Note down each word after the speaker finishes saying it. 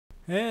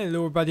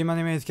Hello everybody, my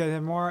name is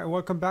More.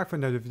 Welcome back for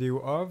another video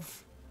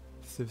of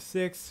Civ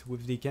 6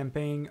 with the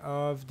campaign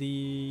of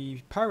the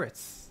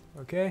pirates.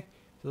 Okay,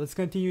 so let's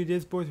continue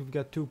this, boys. We've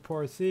got 2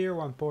 ports here,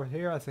 1 port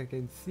here, as I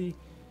can see.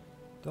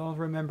 Don't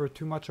remember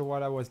too much of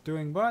what I was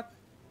doing, but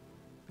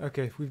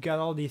okay, we've got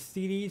all these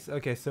cities.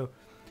 Okay, so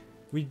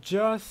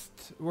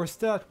we're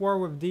still at war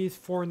with these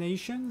 4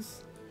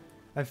 nations.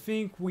 I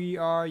think we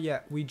are,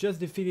 we just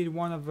defeated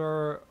one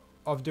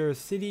of their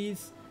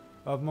cities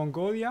of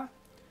Mongolia.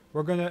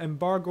 We're gonna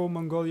embargo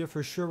Mongolia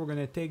for sure. We're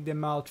gonna take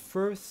them out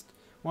first.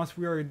 Once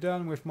we are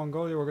done with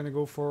Mongolia, we're gonna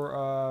go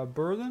for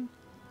Berlin,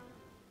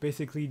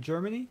 basically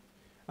Germany.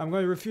 I'm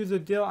gonna refuse the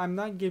deal. I'm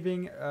not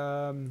giving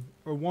a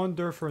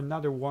wonder for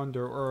another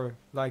wonder, or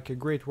like a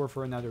great war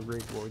for another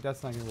great war.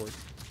 That's not gonna work.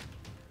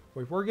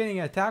 Wait, we're getting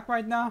attacked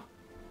right now?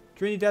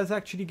 Trinidad's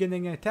actually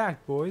getting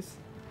attacked, boys,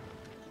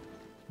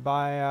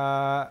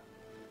 by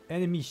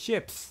enemy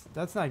ships.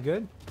 That's not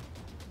good.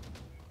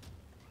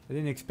 I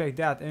didn't expect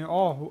that. And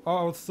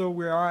also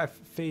we are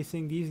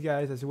facing these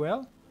guys as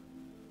well.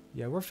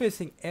 Yeah, we're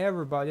facing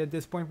everybody at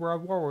this point. We're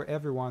at war with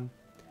everyone.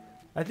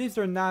 At least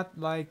they're not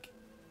like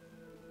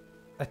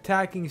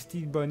attacking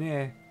Steve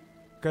Bonnet,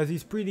 because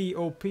he's pretty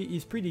OP.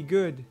 He's pretty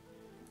good.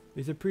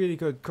 He's a pretty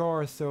good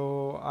car,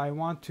 so I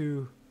want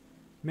to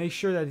make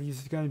sure that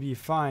he's gonna be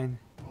fine.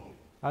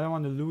 I don't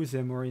want to lose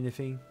him or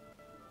anything.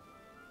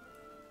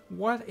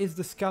 What is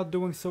the scout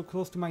doing so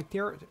close to my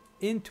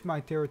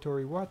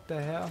territory? What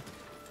the hell?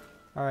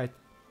 Alright.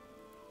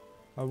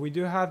 We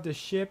do have the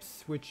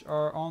ships which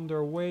are on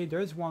their way.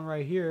 There's one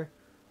right here.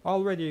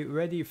 Already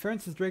ready.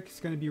 Francis Drake is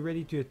going to be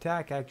ready to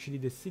attack actually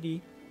the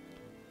city.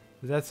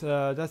 That's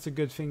a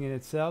good thing in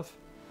itself.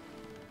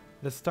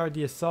 Let's start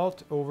the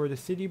assault over the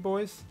city,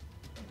 boys.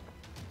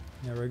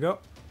 There we go.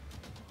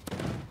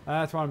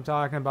 That's what I'm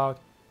talking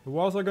about. The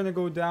walls are going to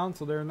go down,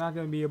 so they're not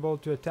going to be able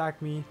to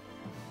attack me.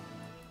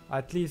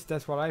 At least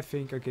that's what I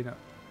think. Okay, no.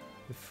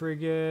 The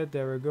frigate,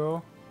 there we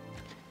go.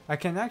 I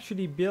can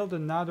actually build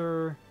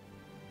another.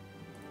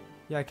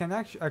 Yeah, I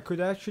could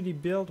actually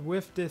build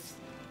with this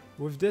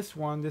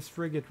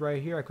frigate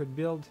right here. I could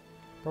build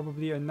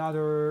probably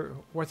another,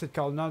 what's it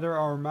called? Another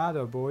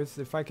armada, boys.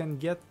 If I can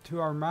get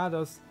 2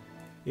 armadas,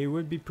 it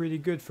would be pretty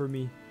good for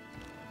me.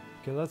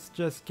 Okay, let's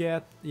just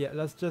get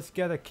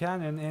a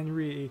cannon,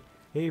 Henry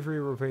Avery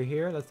over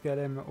here. Let's get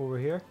him over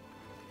here.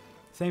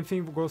 Same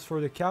thing goes for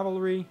the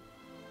cavalry.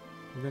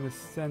 We're gonna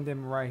send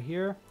them right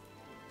here.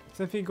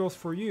 Same thing goes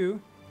for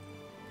you.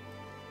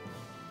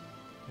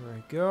 There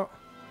we go.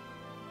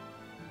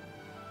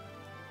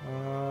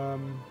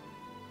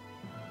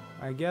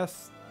 I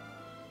guess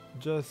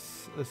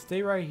just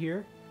stay right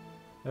here.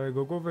 There we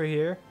go. Go over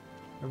here,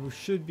 and we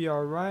should be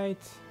all right.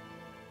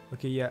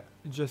 Okay, yeah.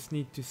 Just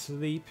need to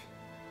sleep.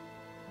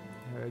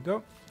 There we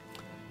go.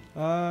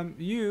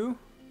 You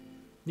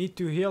need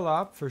to heal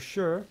up for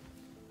sure.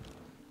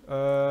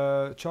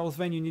 Charles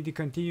Van, you need to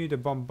continue the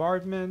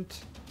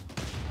bombardment.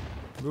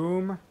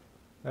 Boom.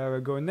 There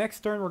we go. Next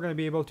turn, we're going to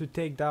be able to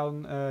take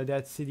down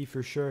that city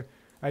for sure.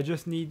 I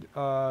just need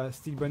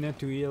Steve Bonnet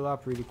to heal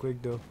up really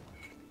quick, though.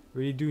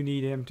 Really do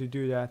need him to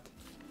do that.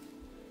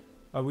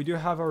 We do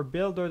have our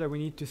builder that we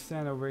need to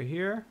send over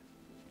here.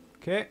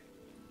 Okay.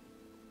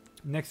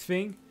 Next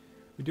thing.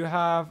 We do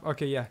have...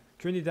 Okay, yeah.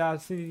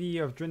 Trinidad, city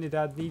of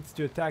Trinidad needs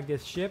to attack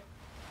this ship.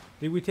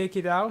 Did we take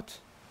it out?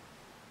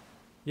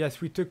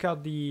 Yes, we took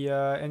out the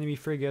enemy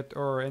frigate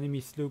or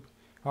enemy sloop,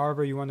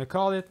 however you want to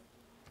call it.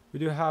 We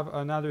do have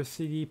another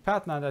city,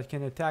 Patna, that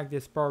can attack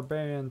this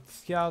barbarian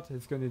scout.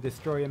 It's going to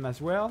destroy him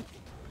as well.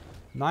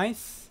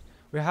 Nice.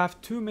 We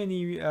have too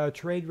many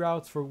trade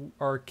routes for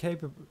our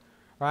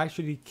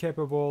actually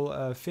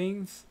capable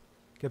things.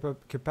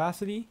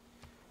 Capacity.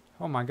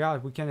 Oh my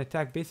god, we can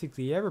attack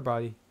basically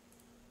everybody.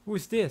 Who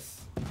is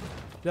this?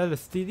 Is that a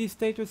city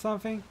state or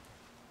something?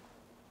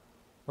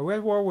 Are we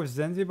at war with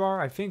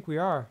Zanzibar? I think we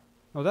are.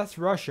 No, that's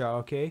Russia,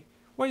 okay.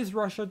 What is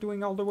Russia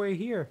doing all the way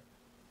here?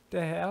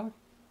 The hell?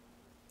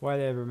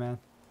 Whatever, man.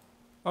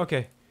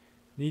 Okay.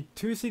 Need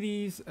 2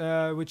 cities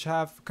which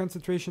have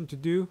concentration to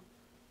do.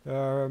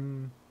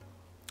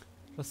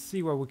 Let's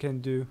see what we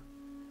can do.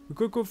 We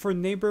could go for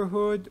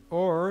neighborhood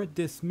or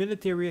this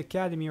military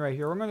academy right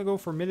here. I'm going to go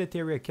for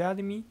military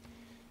academy.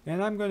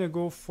 And I'm going to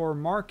go for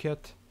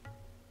market.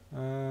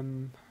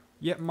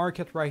 Yeah,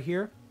 market right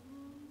here.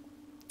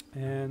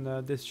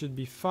 And this should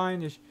be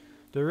fine.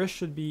 The rest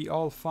should be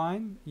all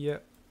fine. Yeah.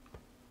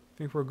 I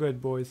think we're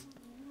good, boys.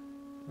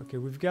 Okay,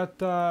 we've got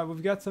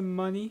some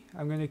money.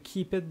 I'm gonna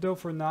keep it though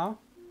for now.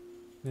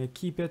 I'm gonna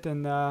keep it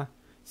and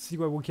see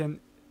what we can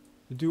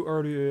do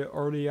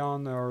early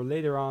on or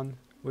later on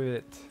with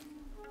it.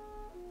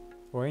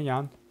 Oh, hang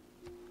on.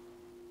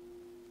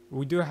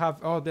 We do have.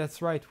 Oh,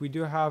 that's right. We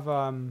do have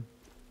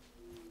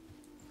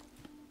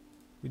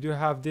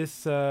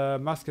this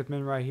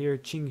musketman right here,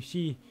 Ching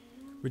Shi,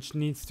 which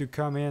needs to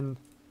come in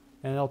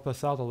and help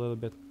us out a little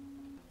bit.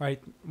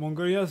 Right,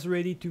 Mongolia's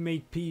ready to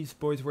make peace,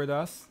 boys, with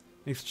us.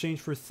 In exchange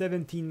for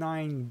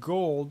 79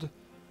 gold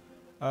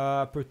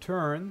per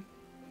turn.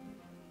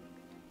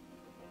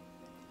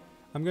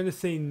 I'm gonna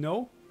say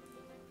no.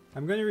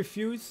 I'm gonna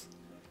refuse.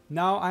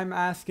 Now I'm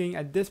asking,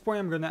 at this point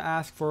I'm gonna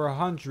ask for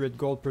 100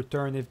 gold per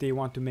turn if they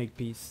want to make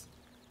peace.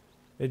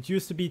 It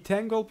used to be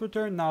 10 gold per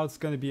turn, now it's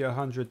gonna be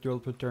 100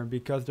 gold per turn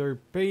because they're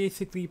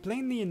basically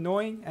plainly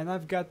annoying, and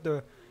I've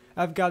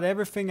got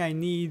everything I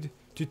need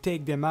to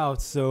take them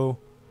out. So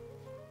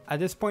at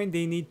this point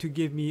they need to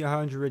give me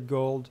 100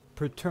 gold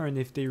per turn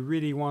if they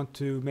really want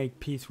to make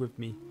peace with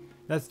me.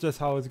 That's just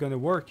how it's gonna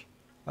work.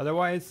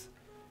 Otherwise,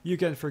 you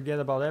can forget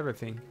about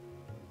everything.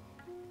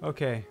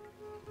 Okay.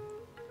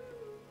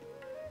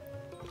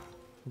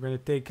 We're gonna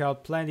take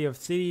out plenty of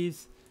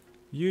cities.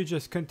 You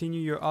just continue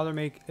your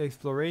other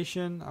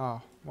exploration.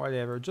 Oh,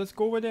 whatever. Just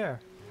go over there.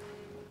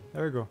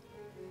 There we go.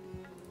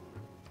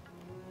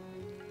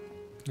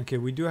 Okay,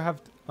 we do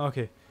have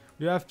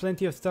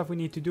plenty of stuff we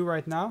need to do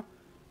right now.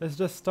 Let's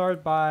just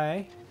start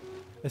by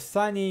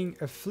assigning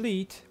a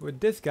fleet with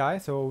this guy.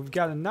 So we've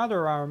got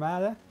another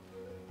armada.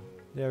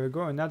 There we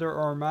go, another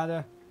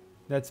armada.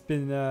 That's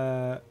been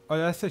oh,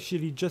 that's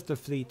actually just a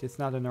fleet. It's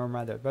not an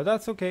armada, but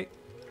that's okay.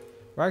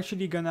 We're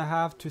actually gonna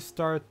have to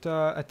start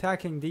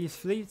attacking these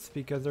fleets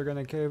because they're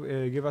gonna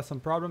give us some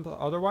problems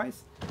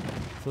otherwise.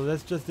 So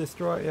let's just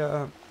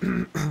destroy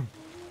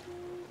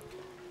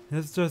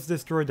let's just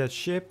destroy that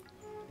ship.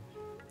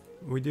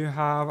 We do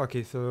have,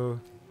 okay, so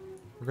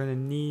we're gonna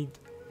need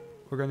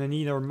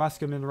our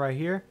musketman right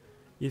here.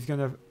 He's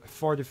gonna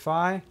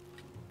fortify.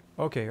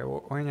 Okay,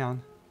 hang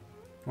on,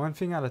 one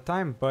thing at a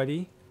time,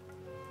 buddy.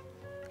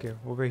 Okay,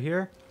 over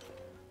here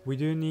we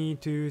do need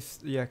to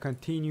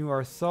continue our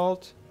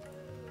assault.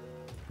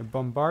 A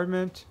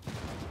bombardment.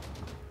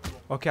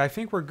 Okay, I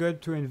think we're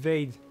good to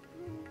invade.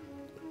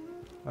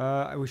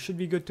 We should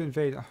be good to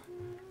invade.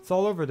 It's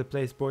all over the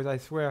place, boys, I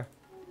swear.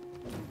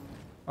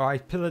 Oh, I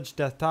pillaged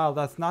that tile.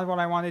 That's not what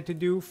I wanted to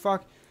do.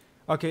 Fuck.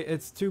 Okay,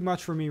 it's too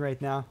much for me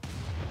right now.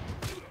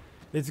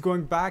 It's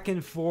going back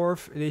and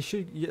forth. They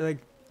should, like,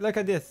 look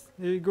at this.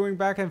 They're going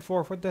back and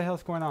forth. What the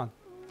hell's going on?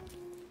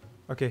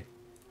 Okay,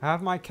 I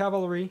have my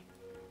cavalry.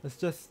 Let's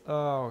just,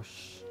 oh,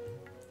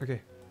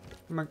 okay.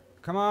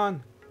 Come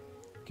on.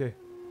 Okay,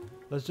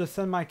 let's just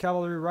send my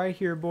cavalry right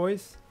here,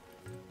 boys.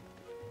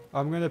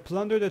 I'm gonna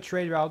plunder the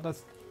trade route.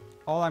 That's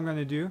all I'm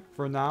gonna do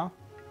for now.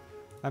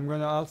 I'm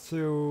gonna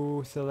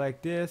also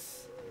select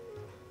this.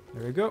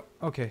 There we go.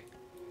 Okay.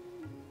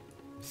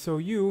 So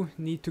you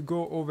need to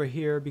go over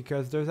here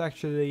because there's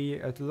actually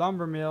a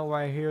lumber mill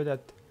right here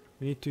that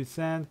we need to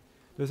send.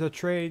 There's a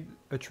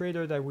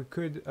trader that we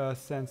could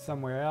send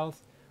somewhere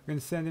else. We're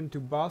gonna send him to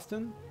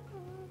Boston.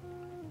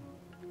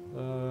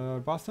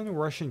 Boston or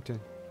Washington?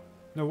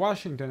 No,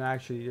 Washington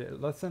actually.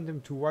 Let's send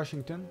him to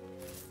Washington.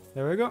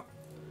 There we go.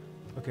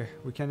 Okay,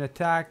 we can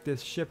attack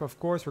this ship, of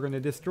course. We're gonna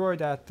destroy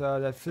that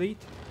that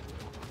fleet.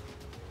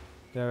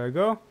 There we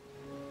go.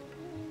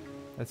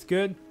 That's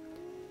good.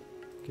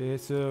 Okay,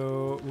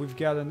 so we've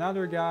got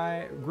another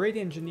guy, great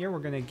engineer. We're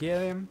gonna get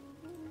him.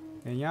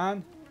 Hang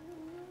on.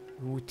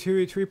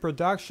 3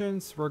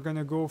 productions. We're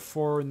gonna go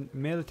for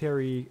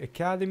military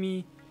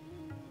academy.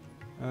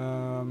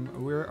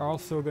 We're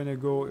also gonna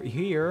go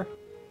here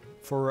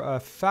for a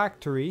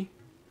factory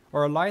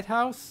or a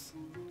lighthouse.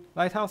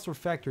 Lighthouse or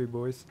factory,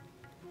 boys?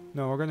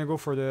 No, we're gonna go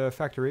for the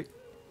factory.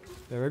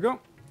 There we go.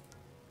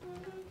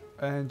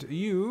 And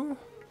you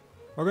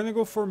are gonna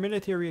go for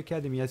military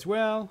academy as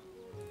well.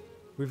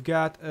 We've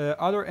got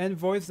other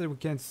envoys that we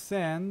can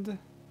send.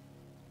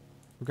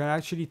 We're gonna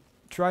actually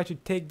try to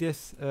take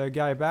this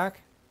guy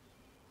back.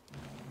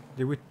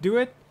 Did we do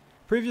it?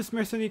 Previous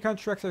mercenary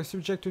contracts are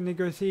subject to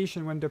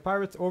negotiation when the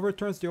pirates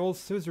overturns the old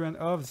suzerain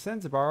of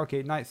Zanzibar.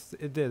 Okay, nice.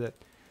 It did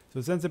it. So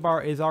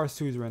Zanzibar is our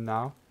suzerain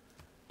now.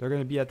 They're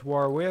going to be at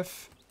war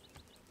with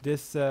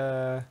this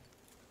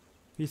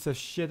piece of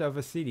shit of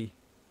a city.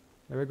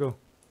 There we go.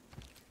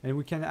 And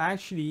we can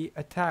actually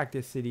attack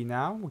this city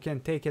now. We can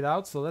take it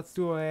out. So let's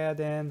go ahead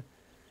and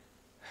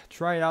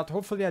try it out.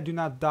 Hopefully I do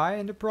not die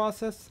in the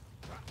process.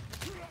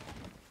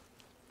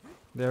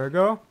 There we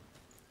go.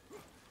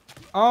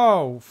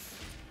 Oh,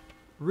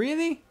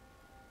 really?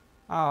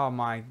 Oh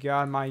my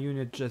god, my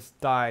unit just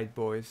died,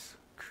 boys.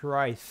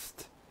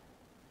 Christ.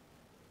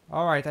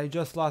 Alright, I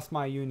just lost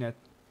my unit.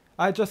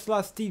 I just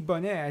lost Steve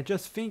Bonnet. I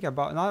just think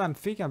about, now that I'm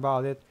thinking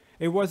about it,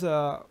 it was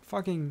a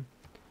fucking,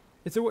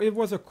 it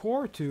was a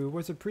core 2. It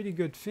was a pretty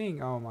good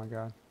thing. Oh my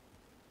god.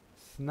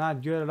 It's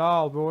not good at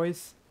all,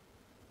 boys.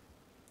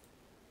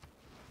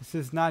 This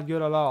is not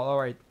good at all.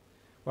 Alright.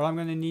 Well, I'm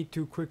gonna need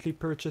to quickly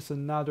purchase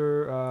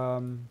another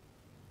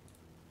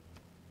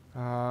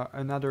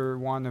another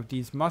one of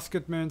these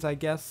musketmen, I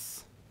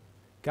guess.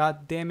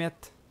 God damn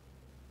it.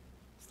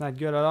 It's not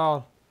good at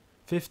all.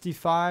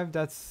 55,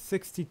 that's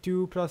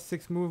 62 plus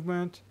 6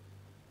 movement.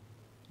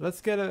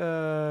 Let's get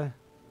a...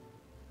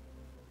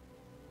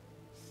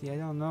 see, I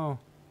don't know.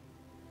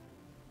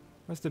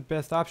 What's the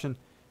best option?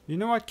 You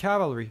know what?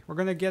 Cavalry. We're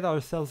gonna get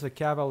ourselves a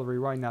cavalry.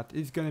 Why not?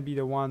 It's gonna be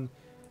the one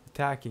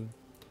attacking.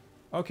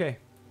 Okay.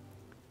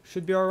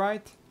 Should be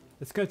alright.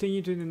 Let's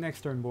continue to the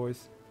next turn,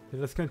 boys.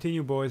 Let's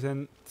continue, boys.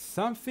 And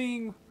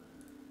something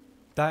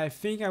that I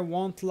think I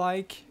won't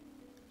like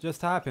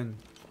just happened.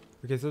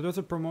 Okay, so there's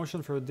a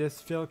promotion for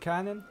this field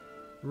cannon.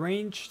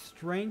 Range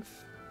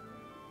strength.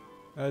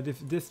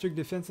 District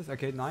defenses.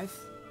 Okay, nice.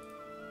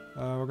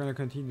 We're gonna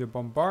continue the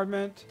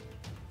bombardment.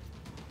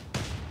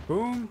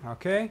 Boom.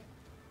 Okay.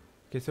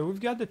 Okay, so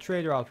we've got the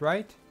trader out,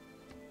 right?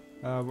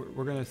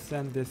 We're gonna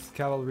send this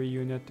cavalry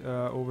unit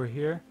over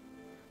here.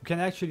 We can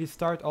actually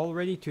start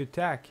already to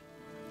attack.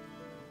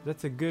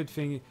 That's a good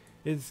thing.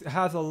 It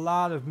has a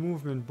lot of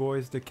movement,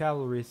 boys, the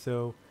cavalry,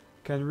 so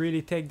can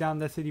really take down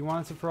the city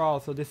once and for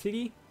all. So the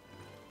city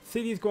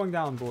is going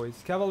down,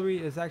 boys. Cavalry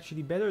is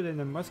actually better than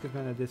the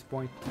musketmen at this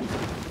point.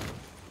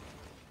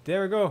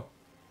 There we go.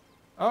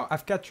 Oh,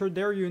 I've captured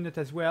their unit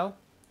as well.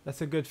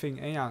 That's a good thing.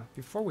 Hang on,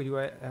 before we do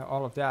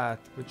all of that,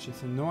 which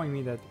is annoying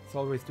me that it's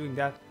always doing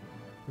that.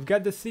 We've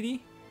got the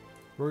city.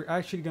 We're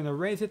actually gonna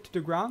raise it to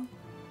the ground.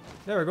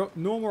 There we go.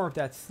 No more of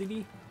that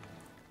city.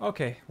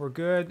 Okay, we're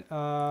good.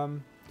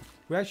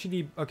 We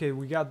actually, okay,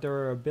 we got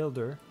their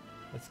builder.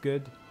 That's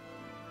good.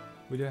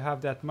 We do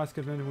have that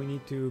musketman we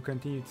need to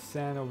continue to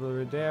send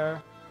over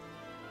there.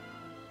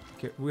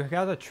 Okay, we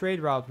got a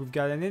trade route. We've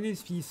got an enemy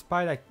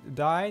spy that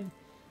died.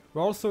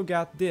 We also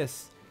got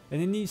this.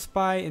 An enemy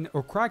spy in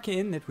Okrake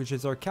Inlet, which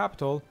is our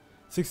capital,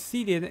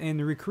 succeeded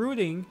in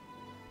recruiting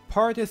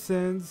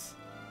partisans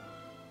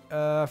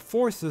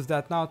forces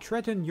that now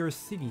threaten your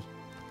city.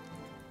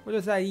 What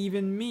does that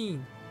even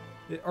mean?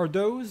 Are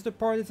those the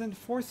partisan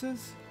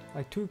forces?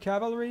 Like 2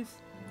 cavalries?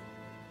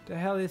 The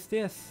hell is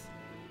this?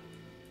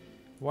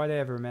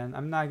 Whatever, man.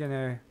 I'm not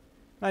even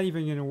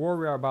gonna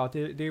worry about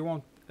it. They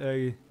won't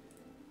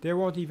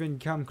even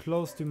come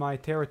close to my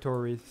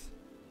territories.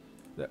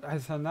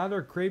 As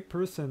another great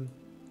person,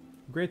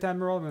 great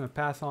admiral, I'm gonna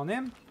pass on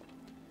him.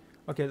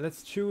 Okay,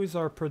 let's choose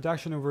our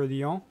production over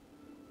Lyon.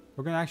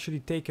 We're gonna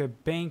actually take a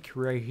bank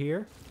right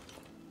here.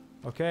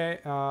 Okay,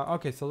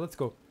 okay, so let's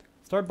go.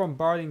 Start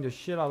bombarding the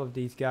shit out of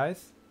these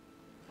guys.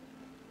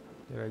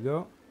 There we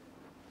go.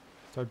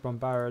 Start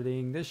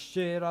bombarding the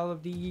shit out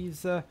of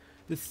these, the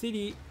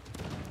city.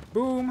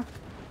 Boom.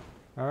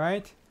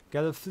 Alright,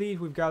 got a fleet,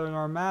 we've got an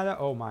armada.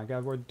 Oh my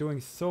god, we're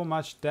doing so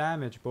much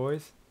damage,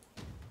 boys.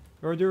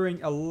 We're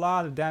doing a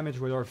lot of damage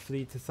with our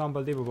fleet, it's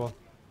unbelievable.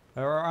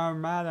 Our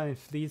armada and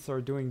fleets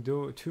are doing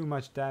too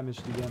much damage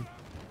to them.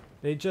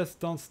 They just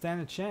don't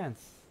stand a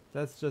chance.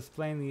 That's just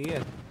plainly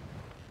it.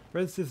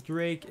 Francis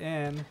Drake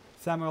and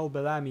Samuel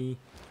Bellamy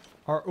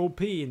are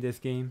OP in this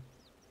game.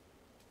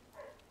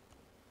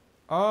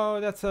 Oh,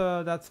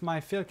 that's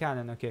my field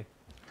cannon. Okay,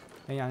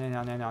 hang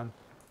on.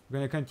 We're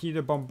gonna continue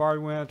the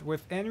bombardment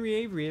with Henry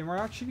Avery, and we're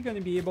actually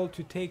gonna be able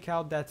to take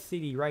out that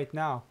city right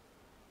now.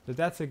 So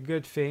that's a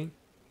good thing.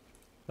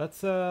 Let's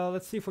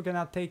see if we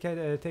cannot take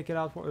it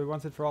out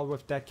once and for all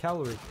with that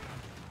cavalry.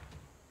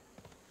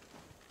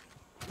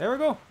 There we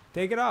go.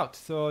 Take it out.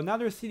 So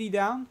another city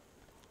down.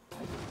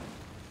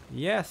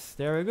 Yes,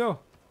 there we go.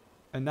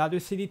 Another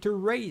city to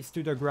raise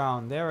to the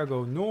ground. There we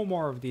go. No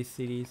more of these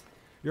cities.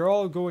 You're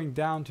all going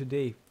down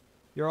today.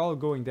 You're all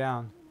going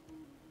down.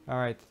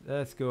 Alright,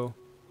 let's go.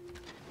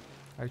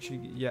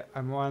 Actually, yeah,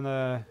 I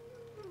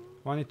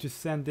wanted to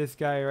send this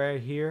guy right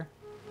here.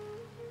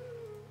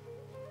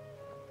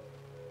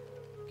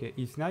 Okay,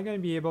 he's not going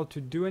to be able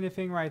to do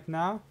anything right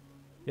now.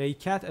 Yeah, he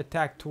can't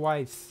attack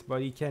twice,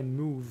 but he can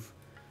move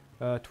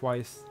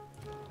twice.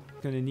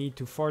 Going to need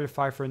to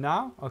fortify for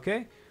now.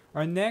 Okay,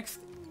 our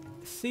next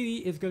city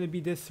is going to be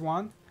this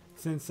one,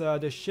 since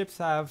the ships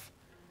have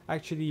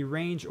actually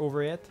range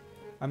over it.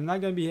 I'm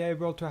not going to be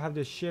able to have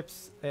the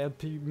ships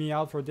help me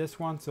out for this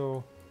one,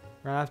 so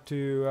we're going to have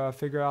to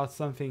figure out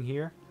something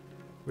here.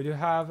 We do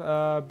have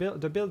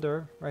the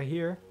builder right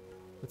here.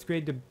 Let's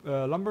create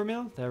the lumber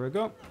mill. There we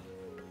go.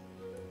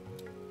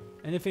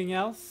 Anything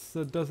else?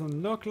 It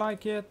doesn't look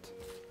like it.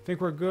 I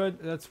think we're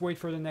good. Let's wait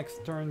for the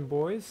next turn,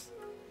 boys.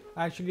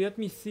 Actually, let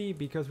me see,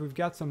 because we've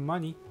got some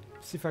money.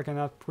 See if I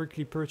cannot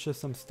quickly purchase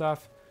some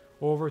stuff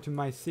over to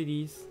my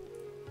cities.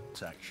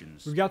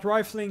 We've got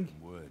rifling.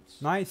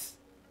 Nice.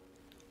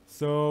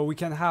 So we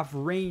can have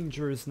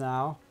rangers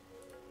now.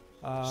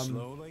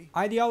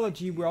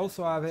 Ideology, we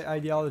also have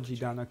ideology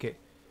done. Okay.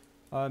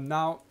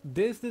 Now,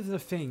 this is the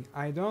thing.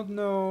 I don't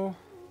know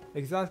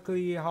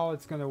exactly how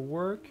it's gonna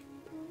work.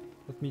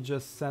 Let me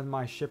just send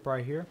my ship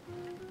right here.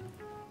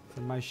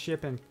 Send my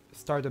ship and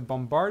start a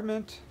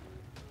bombardment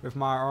with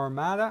my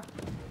armada.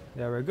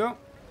 There we go.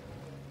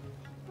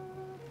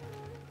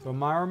 So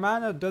my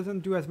armada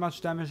doesn't do as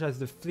much damage as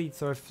the fleet.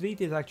 So a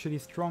fleet is actually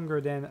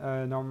stronger than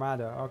an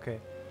armada. Okay.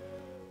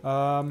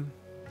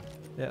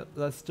 Yeah,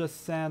 let's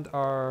just send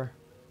our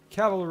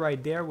cavalry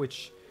right there,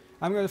 which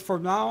I'm gonna,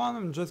 from now on,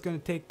 I'm just gonna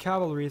take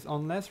cavalries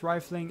unless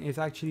rifling is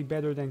actually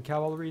better than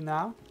cavalry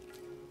now.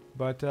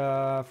 But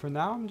for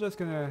now, I'm just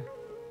gonna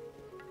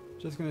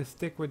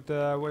stick with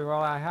what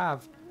I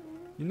have.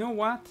 You know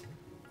what?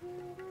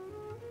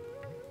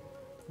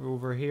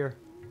 Over here.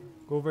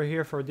 Go over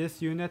here for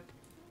this unit.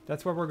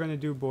 That's what we're gonna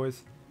do,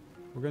 boys.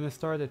 We're gonna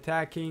start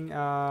attacking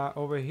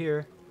over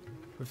here.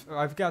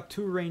 I've got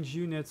 2 range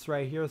units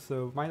right here,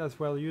 so might as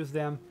well use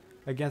them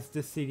against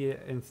this city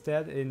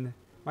instead.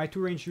 My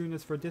 2 range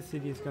units for this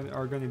city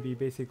are gonna be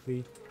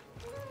basically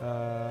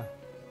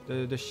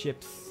the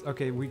ships.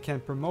 Okay, we can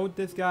promote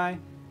this guy.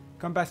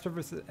 Combat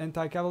service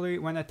anti-cavalry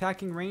when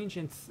attacking range.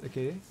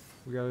 Okay,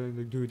 we gotta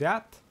do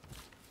that.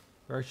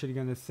 We're actually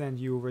gonna send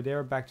you over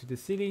there back to the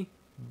city,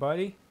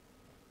 buddy.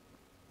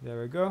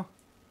 There we go.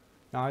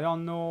 Now I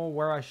don't know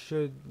where I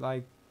should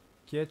like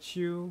get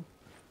you.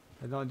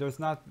 There's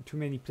not too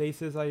many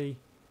places I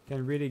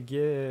can really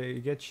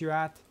get you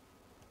at.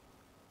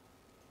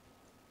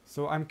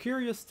 So I'm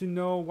curious to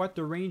know what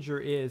the ranger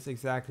is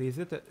exactly. Is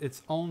it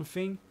its own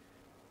thing?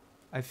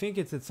 I think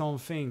it's its own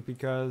thing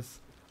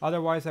because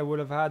otherwise I would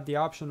have had the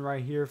option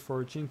right here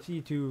for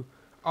Chinchi to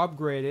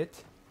upgrade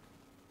it.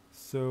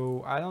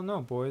 So I don't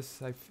know,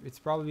 boys. It's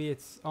probably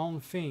its own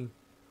thing.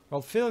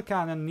 Well, Phil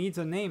Cannon needs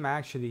a name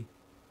actually.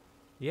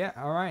 Yeah,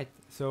 alright.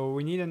 So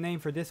we need a name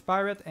for this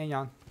pirate. Hang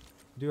on.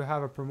 Do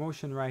have a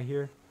promotion right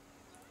here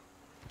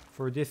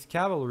for this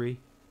cavalry.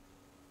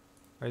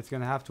 It's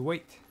gonna have to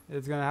wait.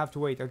 It's gonna have to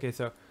wait. Okay,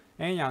 so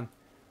hang on.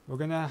 We're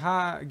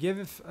gonna give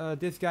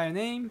this guy a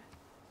name.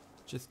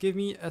 Just give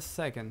me a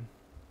second.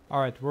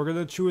 Alright, we're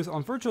gonna choose.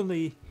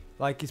 Unfortunately,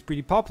 like he's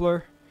pretty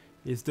popular.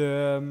 Is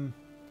the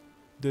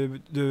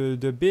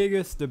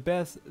biggest, the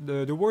best,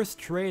 the worst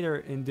trader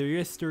in the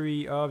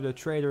history of the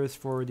traders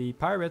for the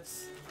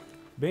pirates.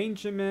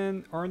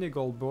 Benjamin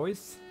Arnigold,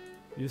 boys.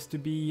 Used to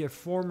be a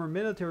former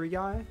military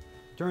guy,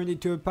 turned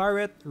into a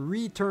pirate,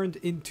 returned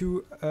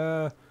into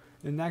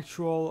an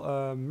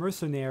actual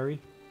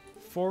mercenary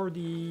for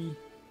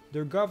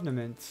their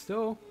government.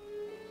 So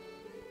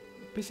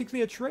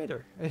basically a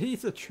trader.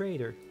 He's a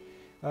trader.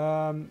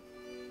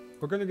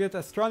 We're gonna get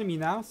astronomy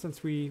now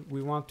since we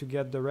want to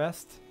get the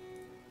rest.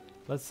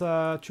 Let's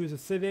choose a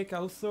civic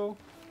also.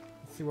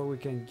 Let's see what we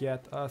can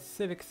get.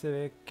 Civic.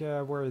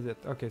 Where is it?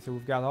 Okay, so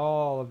we've got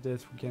all of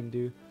this we can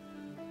do.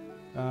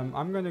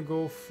 I'm gonna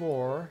go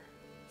for,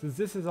 since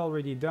this is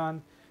already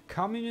done,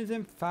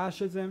 communism,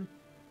 fascism,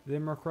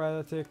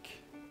 democratic,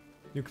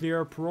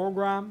 nuclear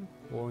program.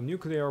 Well,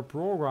 nuclear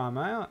program,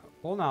 eh?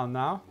 Hold on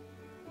now.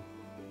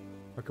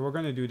 Okay, we're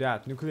gonna do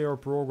that. Nuclear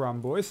program,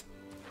 boys.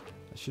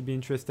 That should be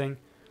interesting.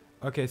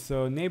 Okay,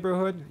 so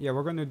neighborhood. Yeah,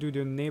 we're gonna do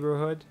the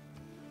neighborhood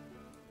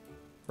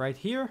right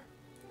here.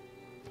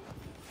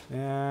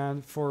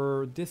 And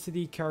for this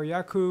city,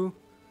 Karyaku,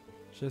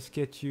 just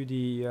get you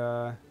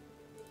the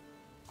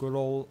good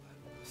old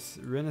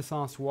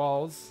Renaissance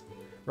walls.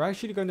 We're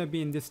actually gonna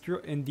be in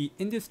the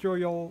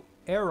industrial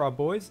era,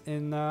 boys,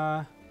 in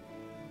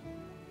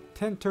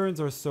 10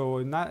 turns or so.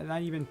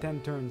 Not even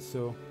 10 turns,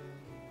 so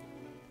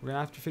we're gonna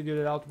have to figure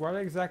it out what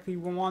exactly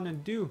we want to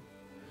do.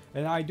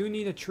 And I do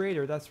need a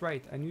trader. That's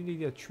right, I do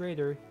need a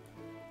trader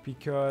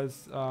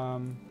because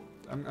I'm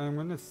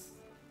gonna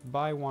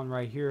buy one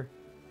right here.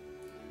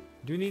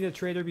 Do need a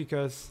trader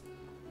because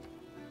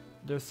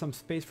there's some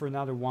space for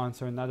another one,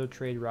 so another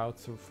trade route,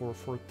 so for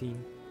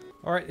 14.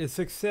 Alright, it's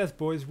success,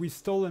 boys. We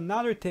stole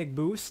another tech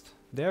boost.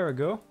 There we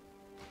go.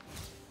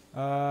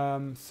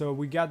 So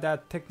we got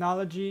that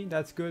technology.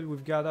 That's good.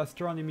 We've got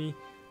astronomy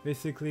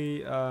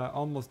basically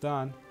almost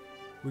done.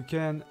 We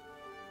can...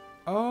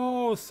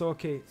 Oh, so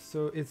okay.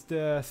 So it's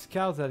the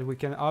scouts that we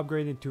can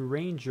upgrade into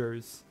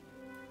rangers.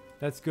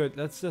 That's good.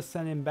 Let's just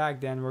send him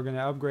back then. We're going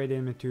to upgrade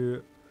him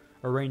into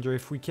a ranger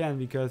if we can,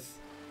 because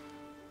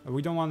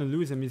we don't want to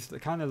lose him. He's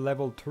kind of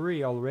level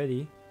 3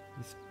 already.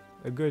 He's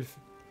a good...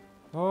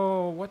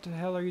 Oh, what the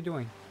hell are you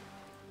doing?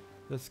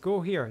 Let's go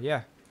here.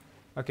 Yeah.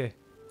 Okay.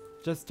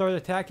 Just start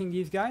attacking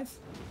these guys.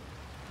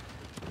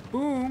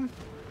 Boom.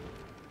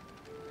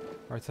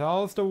 Alright, so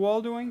how's the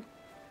wall doing?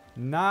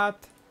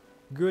 Not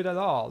good at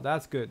all.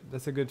 That's good.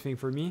 That's a good thing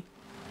for me.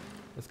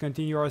 Let's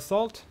continue our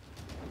assault.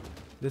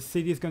 This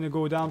city is going to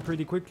go down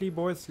pretty quickly,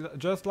 boys.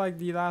 Just like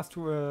the last,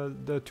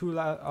 the two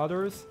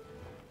others.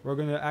 We're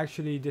going to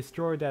actually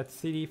destroy that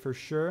city for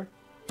sure.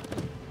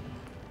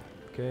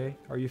 Okay,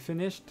 are you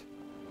finished?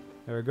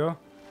 There we go.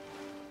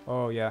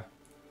 Oh yeah,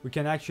 we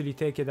can actually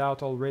take it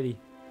out already.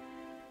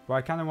 But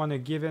I kind of want to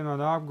give him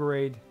an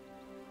upgrade.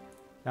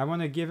 I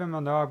want to give him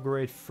an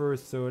upgrade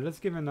first, so let's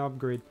give him an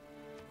upgrade.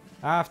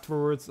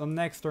 Afterwards, on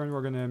next turn,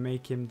 we're going to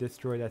make him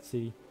destroy that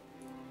city.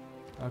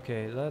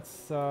 Okay,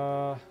 let's...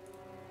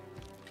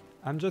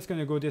 I'm just going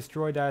to go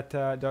destroy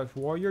that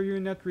warrior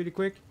unit really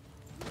quick.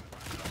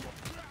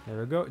 There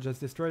we go, just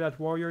destroy that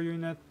warrior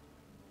unit.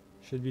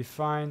 Should be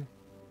fine.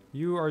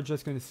 You are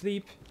just going to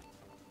sleep.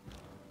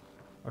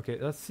 Okay,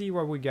 let's see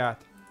what we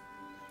got.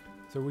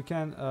 So we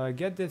can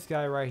get this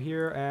guy right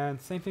here,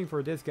 and same thing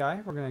for this guy.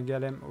 We're gonna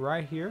get him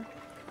right here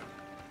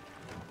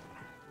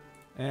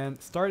and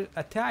start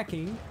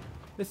attacking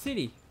the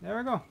city. There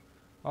we go.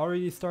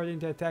 Already starting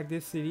to attack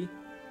this city.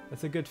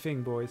 That's a good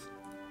thing, boys.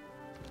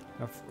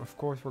 Of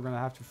course, we're gonna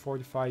have to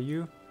fortify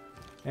you,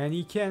 and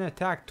he can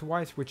attack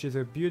twice, which is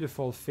a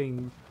beautiful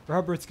thing.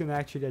 Robert's gonna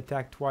actually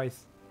attack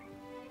twice.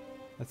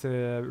 That's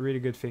a really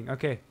good thing.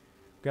 Okay.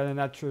 Got a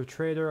natural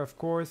trader, of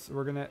course.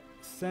 We're gonna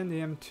send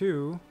him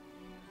to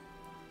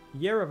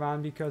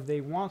Yerevan because they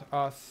want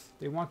us.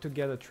 They want to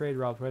get a trade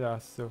route with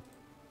us. So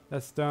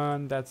that's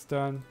done. That's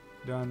done.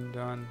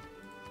 Done.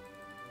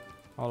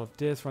 All of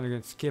this. We're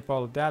gonna skip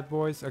all of that,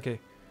 boys. Okay.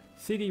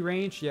 City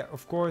range, yeah,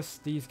 of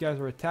course, these guys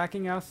are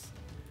attacking us.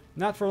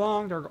 Not for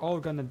long, they're all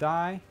gonna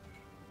die.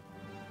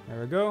 There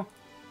we go.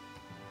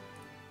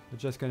 We're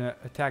just gonna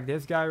attack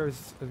this guy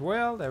as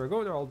well. There we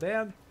go, they're all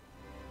dead.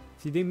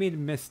 See, they made a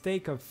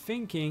mistake of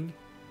thinking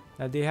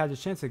that they had a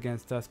chance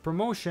against us.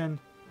 Promotion.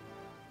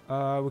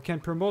 We can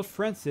promote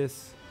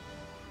Francis.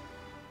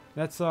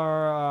 That's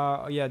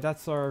our, yeah,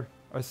 that's our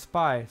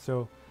spy.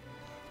 So,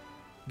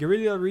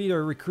 guerrilla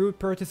reader, recruit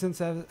partisans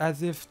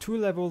as if 2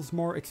 levels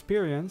more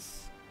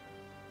experience.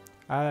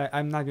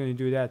 I'm not going to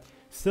do that.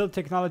 Still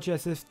technology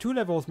as if 2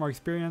 levels more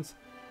experience.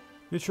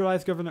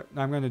 Neutralize governor.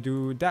 I'm going to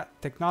do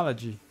that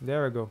technology.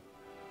 There we go.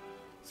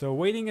 So,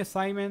 waiting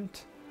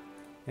assignment.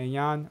 And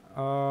Jan,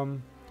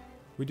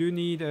 we do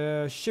need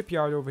a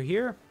shipyard over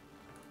here.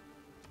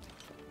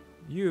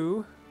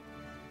 You.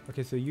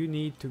 Okay, so you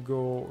need to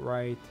go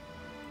right.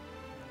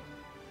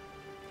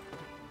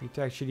 Need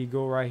to actually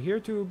go right here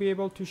to be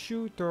able to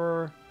shoot,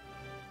 or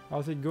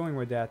how's it going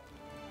with that?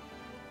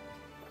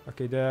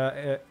 Okay,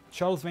 the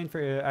Charles Vane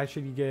for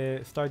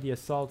actually start the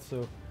assault.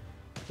 So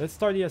let's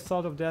start the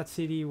assault of that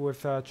city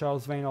with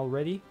Charles Vane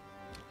already.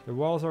 The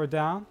walls are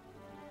down.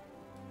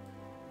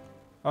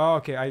 Oh,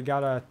 okay, I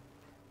gotta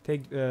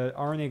take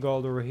RNA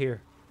gold over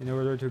here in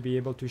order to be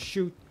able to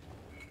shoot.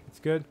 It's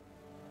good.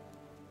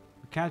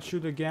 We can't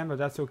shoot again, but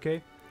that's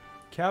okay.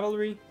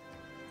 Cavalry.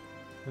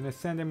 I'm gonna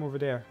send them over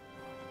there.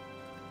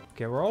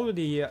 Okay, we're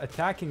already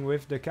attacking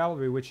with the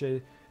cavalry, which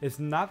is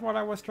not what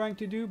I was trying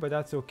to do, but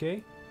that's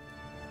okay.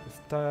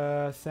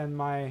 Just send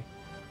my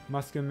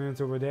musketmen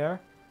over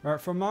there.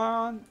 From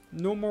now on,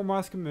 no more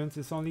musketmen.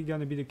 It's only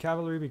gonna be the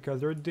cavalry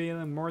because they're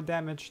dealing more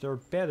damage. They're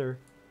better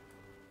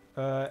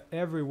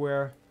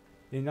everywhere.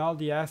 In all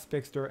the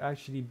aspects, they're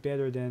actually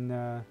better than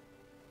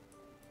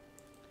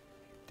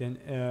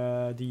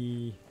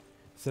the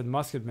said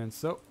musketmen.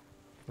 So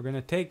we're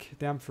gonna take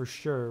them for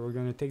sure. We're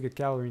gonna take the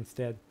cavalry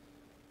instead.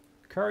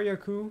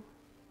 Karyaku.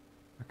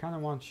 I kind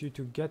of want you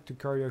to get to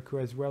Karyaku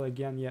as well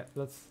again. Yeah,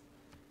 let's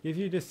give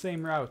you the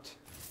same route.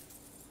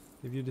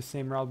 Give you the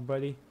same route,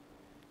 buddy.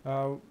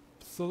 So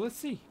let's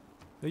see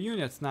the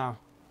units now.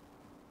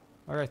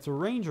 All right, so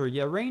Ranger.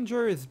 Yeah,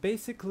 Ranger is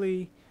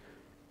basically.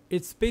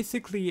 It's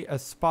basically a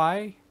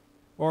spy,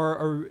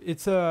 or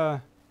it's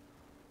that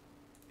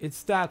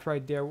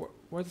right there.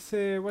 What's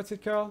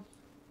it called?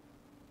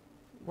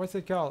 What's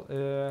it called?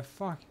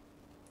 Fuck.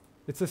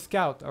 It's a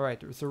scout. All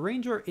right. So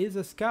Ranger is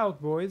a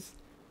scout, boys.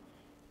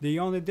 The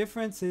only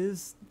difference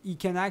is he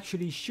can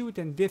actually shoot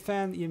and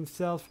defend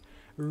himself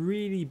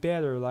really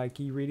better. Like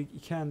he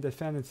can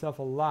defend himself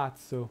a lot.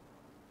 So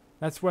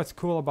that's what's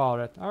cool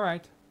about it. All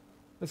right,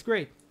 that's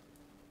great.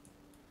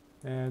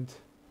 And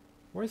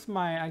where's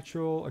my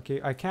actual... Okay,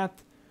 I can't...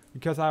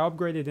 Because I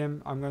upgraded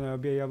him, I'm gonna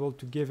be able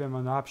to give him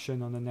an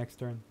option on the next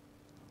turn.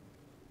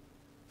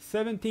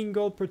 17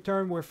 gold per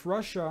turn with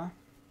Russia.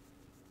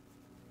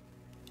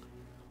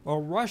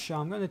 Or Russia,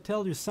 I'm gonna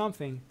tell you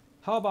something.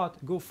 How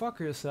about go fuck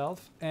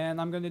yourself and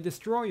I'm gonna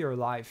destroy your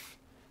life?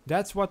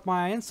 That's what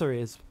my answer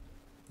is.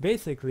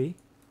 Basically.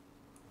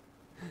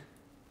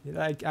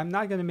 Like, I'm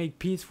not gonna make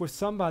peace with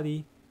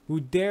somebody who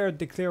dare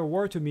declare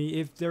war to me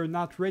if they're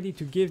not ready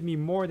to give me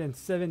more than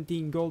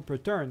 17 gold per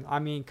turn. I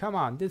mean, come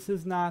on, this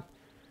is not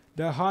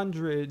the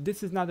 100,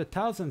 this is not the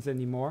thousands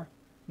anymore.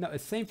 No, the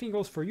same thing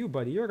goes for you,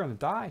 buddy. You're gonna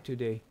die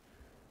today.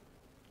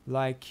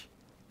 Like,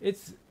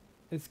 it's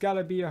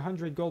gotta be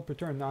 100 gold per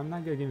turn. No, I'm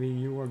not gonna give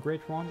you a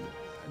great one.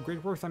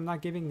 Great works, I'm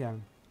not giving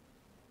them.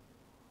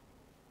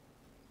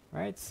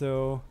 Right,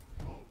 so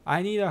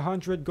I need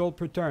 100 gold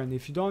per turn.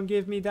 If you don't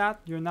give me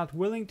that, you're not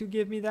willing to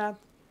give me that,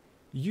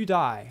 you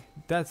die.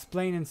 That's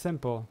plain and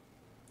simple.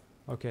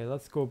 Okay,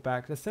 let's go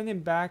back. Let's send him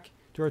back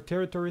to our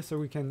territory so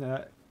we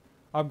can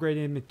upgrade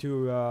him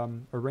into a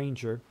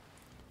ranger.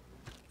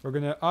 We're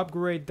gonna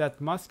upgrade that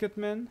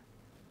musketman.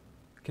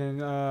 Can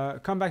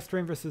combat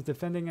strength versus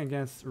defending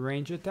against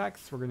range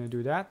attacks. We're gonna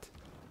do that.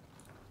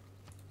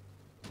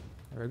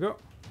 There we go.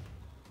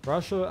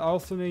 Russia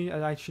also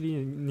actually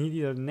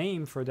needed a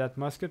name for that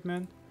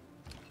musketman.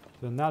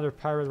 So another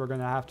pirate we're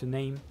gonna have to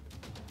name.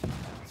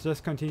 Let's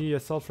just continue the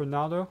assault for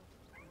now though.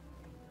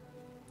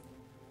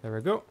 There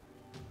we go.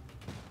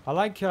 I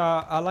like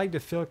the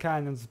field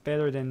cannons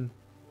better than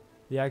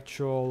the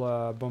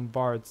actual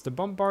bombards. The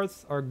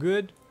bombards are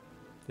good.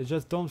 They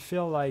just don't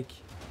feel like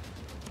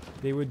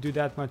they would do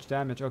that much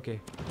damage. Okay.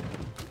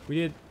 We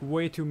did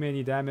way too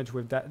many damage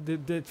with that.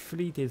 The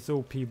fleet is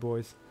OP,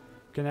 boys.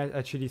 We can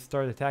actually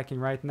start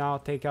attacking right now.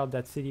 Take out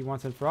that city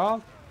once and for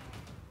all.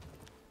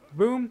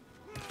 Boom.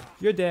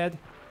 You're dead.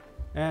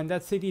 And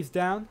that city's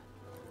down.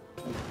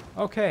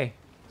 Okay.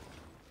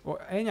 Well,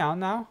 hey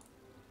now.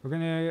 We're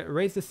gonna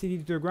raise the city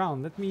to the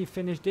ground. Let me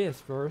finish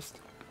this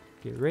first.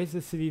 Okay, raise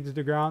the city to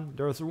the ground.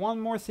 There's one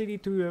more city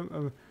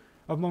to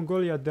of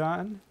Mongolia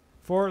done.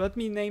 Let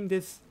me name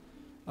this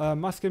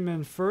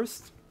musketman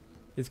first.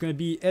 It's gonna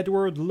be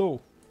Edward Lowe.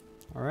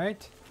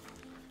 Alright.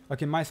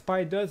 Okay, my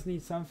spy does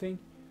need something.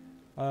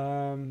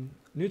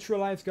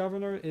 Neutralize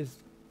governor is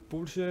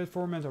bullshit.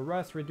 Foreman's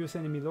arrest. Reduce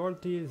enemy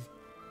loyalty is...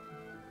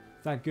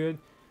 It's not good.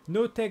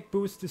 No tech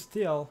boost to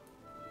steal.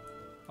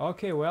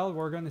 Okay, well,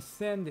 we're gonna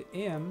send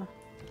him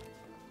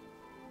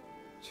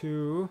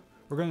to...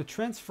 We're gonna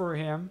transfer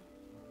him.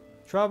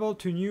 Travel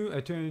to a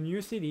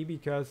new city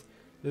because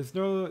there's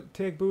no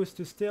tech boost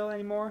to steal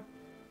anymore.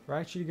 We're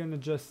actually gonna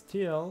just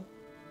steal.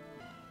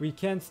 We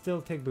can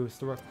still tech boost.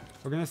 So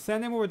we're gonna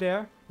send him over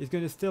there. He's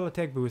gonna steal a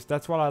tech boost.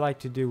 That's what I like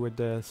to do with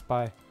the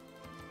spy.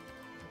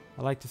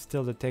 I like to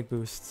steal the tech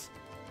boosts.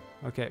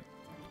 Okay.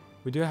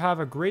 We do have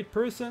a great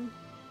person.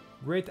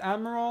 Great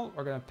admiral.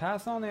 We're gonna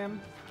pass on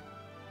him.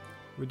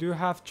 We do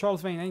have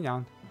Charles Vane. Hang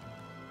on.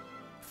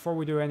 Before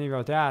we do any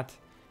of that.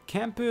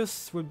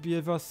 Campus would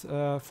give us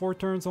 4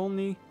 turns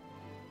only.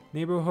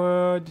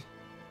 Neighborhood.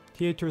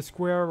 Theater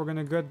Square. We're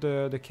gonna get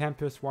the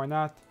campus. Why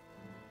not?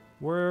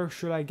 Where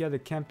should I get the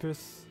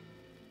campus?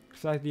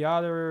 Because like the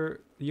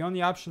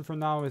only option for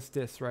now is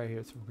this right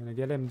here. So we're gonna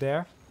get him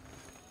there.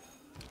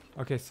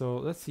 Okay, so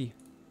let's see.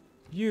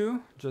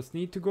 You just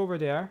need to go over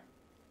there.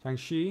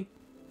 Shang-Chi.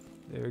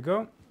 There we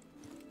go.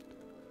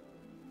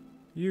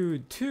 You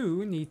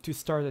too need to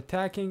start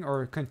attacking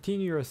or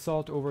continue your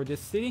assault over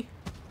this city.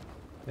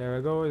 There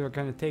we go. We're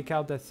gonna take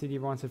out that city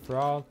once and for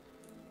all.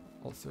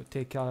 Also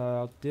take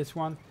out this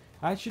one.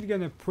 I'm actually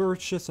gonna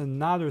purchase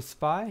another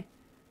spy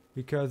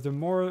because the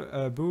more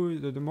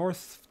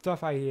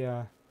stuff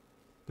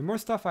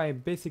I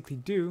basically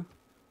do.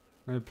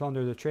 I'm gonna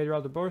plunder the trade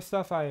route. The more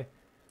stuff I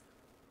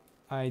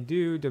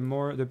do,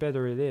 the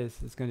better it is.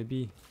 It's gonna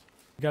be.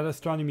 Got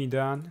astronomy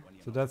done,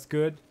 so that's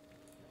good.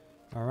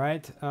 All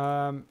right.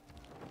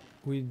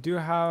 We do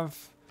have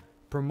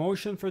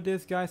promotion for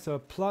this guy, so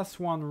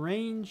 +1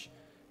 range,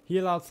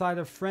 heal outside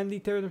of friendly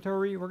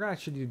territory. We're gonna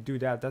actually do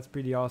that. That's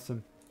pretty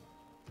awesome.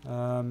 We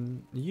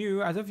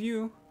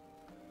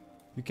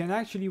can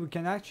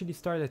actually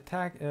start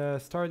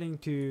starting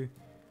to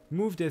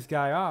move this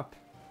guy up.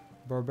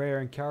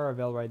 Barbarian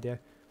Caravel right there.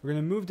 We're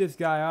gonna move this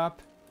guy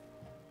up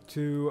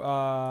to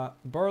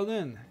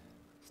Berlin.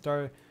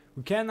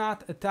 We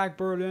cannot attack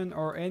Berlin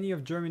or any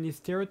of Germany's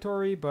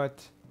territory,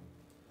 but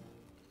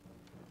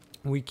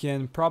we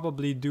can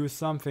probably do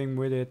something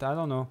with it. I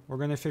don't know. We're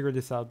gonna figure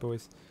this out,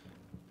 boys.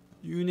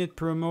 Unit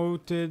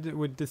promoted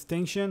with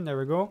distinction. There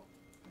we go.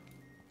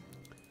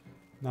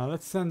 Now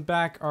let's send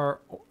back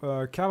our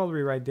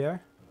cavalry right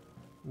there.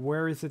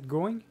 Where is it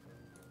going?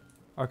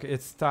 Okay,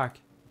 it's stuck.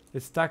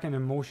 It's stuck in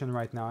motion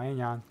right now.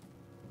 Hang on.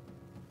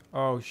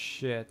 Oh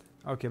shit.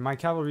 Okay, my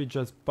cavalry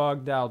just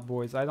bugged out,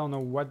 boys. I don't know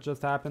what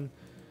just happened.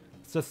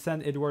 Let's just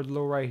send Edward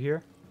Lowe right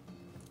here.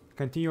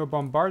 Continue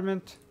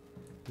bombardment.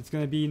 It's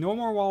gonna be no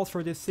more walls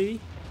for this city.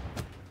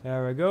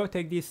 There we go.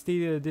 Take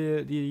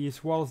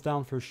these walls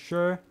down for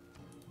sure.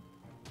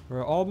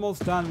 We're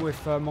almost done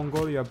with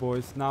Mongolia,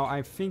 boys. Now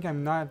I think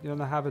I'm not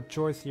gonna have a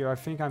choice here. I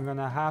think I'm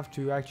gonna have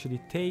to actually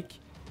take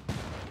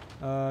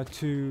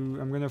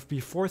I'm gonna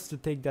be forced to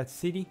take that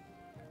city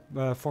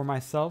for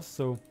myself.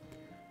 So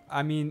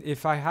I mean,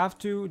 if I have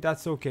to,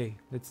 that's okay.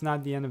 It's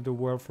not the end of the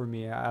world for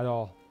me at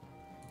all.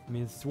 I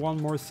mean, it's one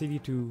more city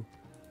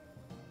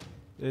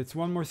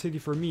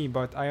for me,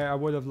 but I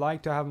would have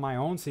liked to have my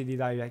own city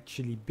that I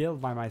actually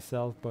built by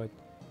myself, but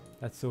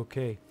that's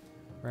okay.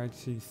 Right,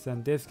 so you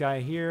send this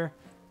guy here,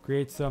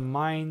 create some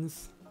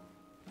mines.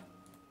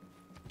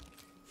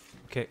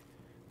 Okay,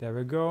 there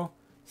we go.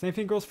 Same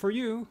thing goes for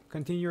you.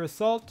 Continue your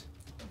assault.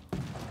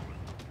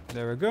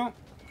 There we go.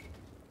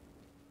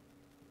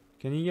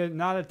 Can he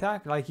not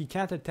attack? Like, he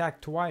can't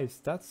attack twice.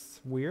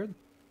 That's weird.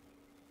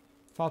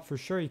 Thought for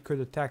sure he could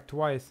attack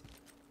twice.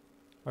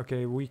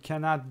 Okay, we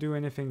cannot do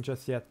anything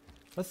just yet.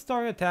 Let's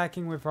start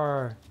attacking with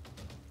our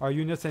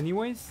units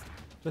anyways.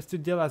 Just to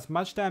deal as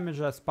much damage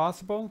as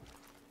possible.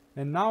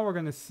 And now we're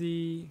gonna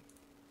see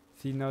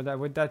no, that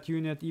with that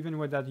unit, even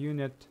with that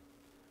unit,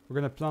 we're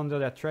gonna plunder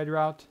that trade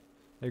route.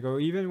 There you go.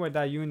 Even with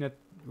that unit,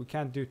 we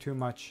can't do too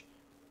much.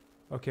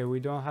 Okay, we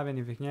don't have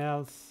anything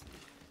else.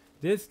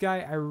 This guy,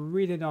 I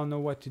really don't know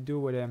what to do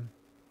with him.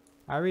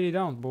 I really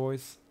don't,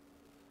 boys.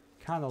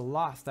 Kind of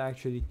lost,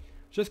 actually.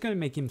 Just gonna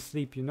make him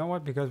sleep. You know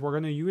what? Because we're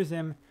gonna use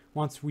him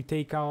once we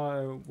take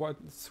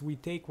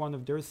one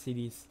of their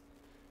cities.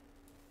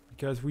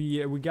 Because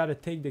we gotta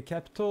take the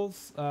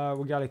capitals.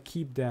 We gotta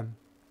keep them.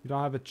 We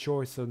don't have a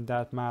choice on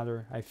that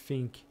matter, I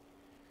think.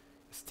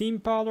 Steam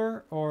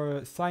powder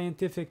or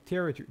scientific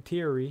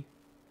theory.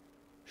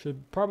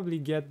 Should probably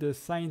get the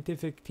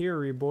scientific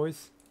theory,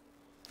 boys.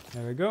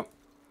 There we go.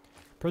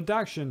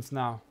 Productions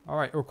now.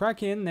 Alright,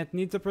 Okraken, that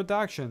needs a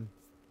production.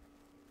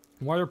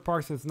 Water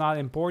parks is not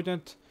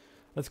important.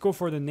 Let's go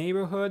for the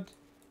neighborhood.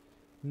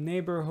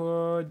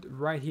 Neighborhood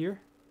right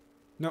here.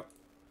 No.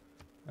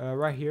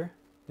 Right here.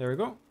 There we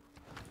go.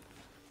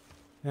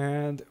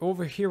 And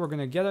over here we're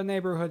gonna get a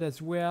neighborhood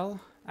as well.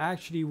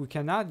 Actually, we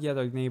cannot get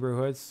a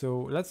neighborhood,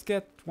 so let's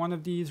get one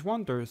of these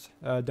wonders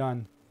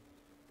done.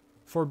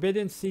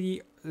 Forbidden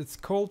City, its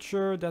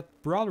culture, that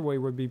Broadway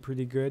would be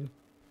pretty good.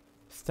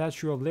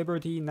 Statue of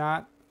Liberty,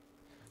 not.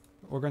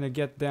 We're gonna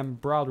get them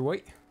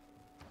Broadway.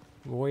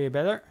 Way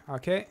better,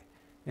 okay.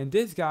 And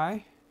this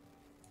guy,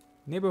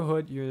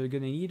 neighborhood, you're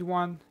gonna need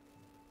one.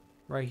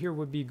 Right here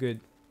would be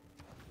good.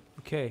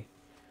 Okay,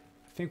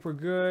 I think we're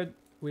good.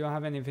 We don't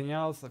have anything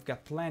else. I've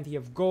got plenty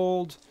of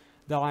gold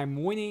that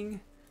I'm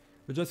winning.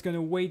 We're just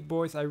gonna wait,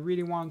 boys. I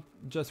really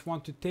just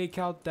want to take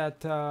out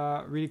that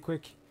really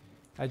quick.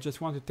 I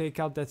just want to take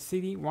out that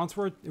city. Once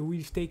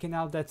we've taken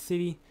out that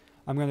city,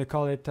 I'm gonna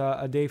call it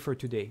a day for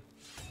today.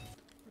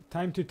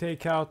 Time to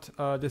take out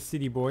the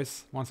city,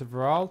 boys, once and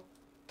for all.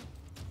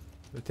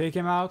 We'll take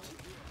him out.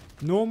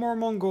 No more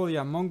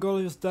Mongolia.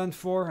 Mongolia's done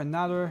for.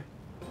 Another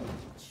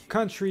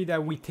country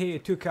that we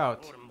took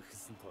out.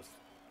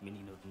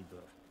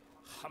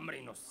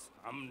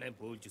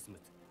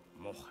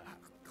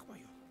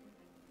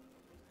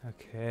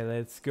 Okay,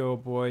 let's go,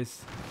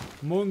 boys.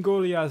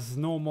 Mongolia's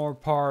no more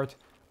part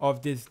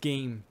of this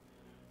game.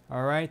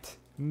 Alright?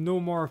 No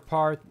more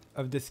part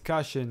of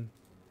discussion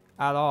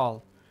at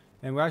all.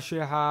 And we actually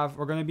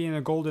we're gonna be in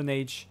a golden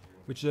age,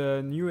 which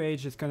a new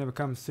age is gonna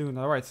come soon.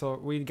 Alright, so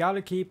we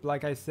gotta keep,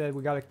 like I said,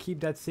 we gotta keep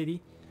that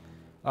city.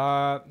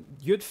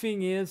 Good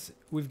thing is,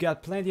 we've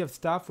got plenty of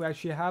stuff. We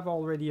actually have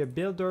already a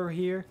builder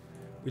here,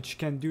 which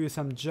can do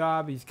some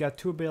job. He's got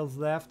 2 builds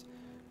left.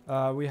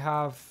 We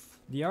have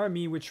the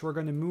army, which we're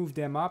gonna move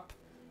them up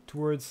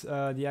towards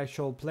the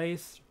actual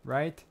place,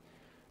 right?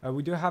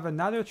 We do have a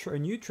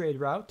new trade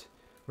route.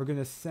 We're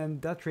gonna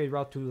send that trade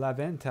route to La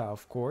Venta,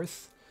 of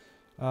course.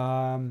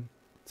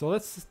 So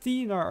let's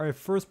see in our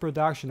first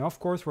production. Of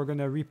course, we're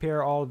gonna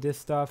repair all this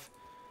stuff.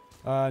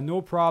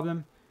 No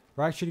problem.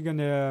 We're actually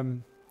gonna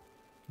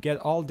get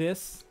all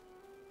this.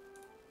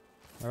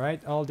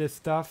 Alright, all this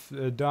stuff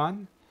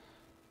done.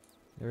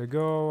 There we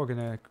go. We're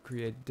gonna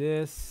create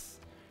this.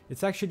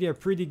 It's actually a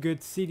pretty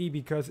good city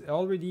because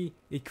already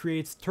it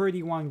creates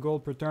 31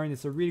 gold per turn.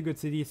 It's a really good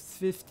city. It's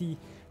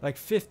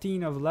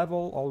 15 of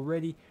level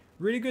already.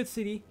 Really good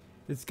city.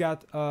 It's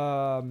got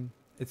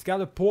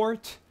a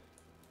port.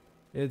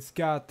 It's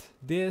got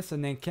this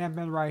and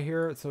encampment right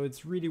here, so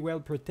it's really well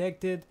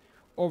protected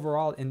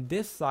overall in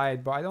this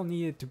side, but I don't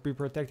need it to be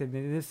protected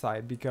in this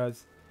side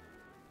because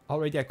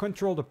already I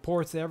control the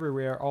ports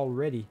everywhere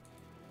already.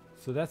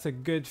 So that's a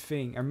good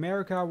thing.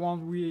 America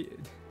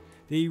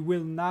they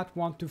will not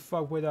want to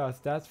fuck with us,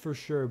 that's for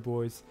sure,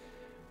 boys.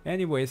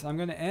 Anyways, I'm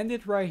gonna end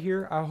it right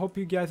here. I hope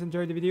you guys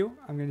enjoyed the video.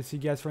 I'm gonna see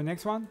you guys for the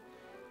next one.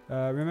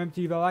 Remember to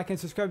leave a like and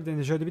subscribe if you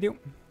enjoyed the video.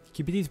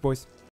 Keep it easy, boys.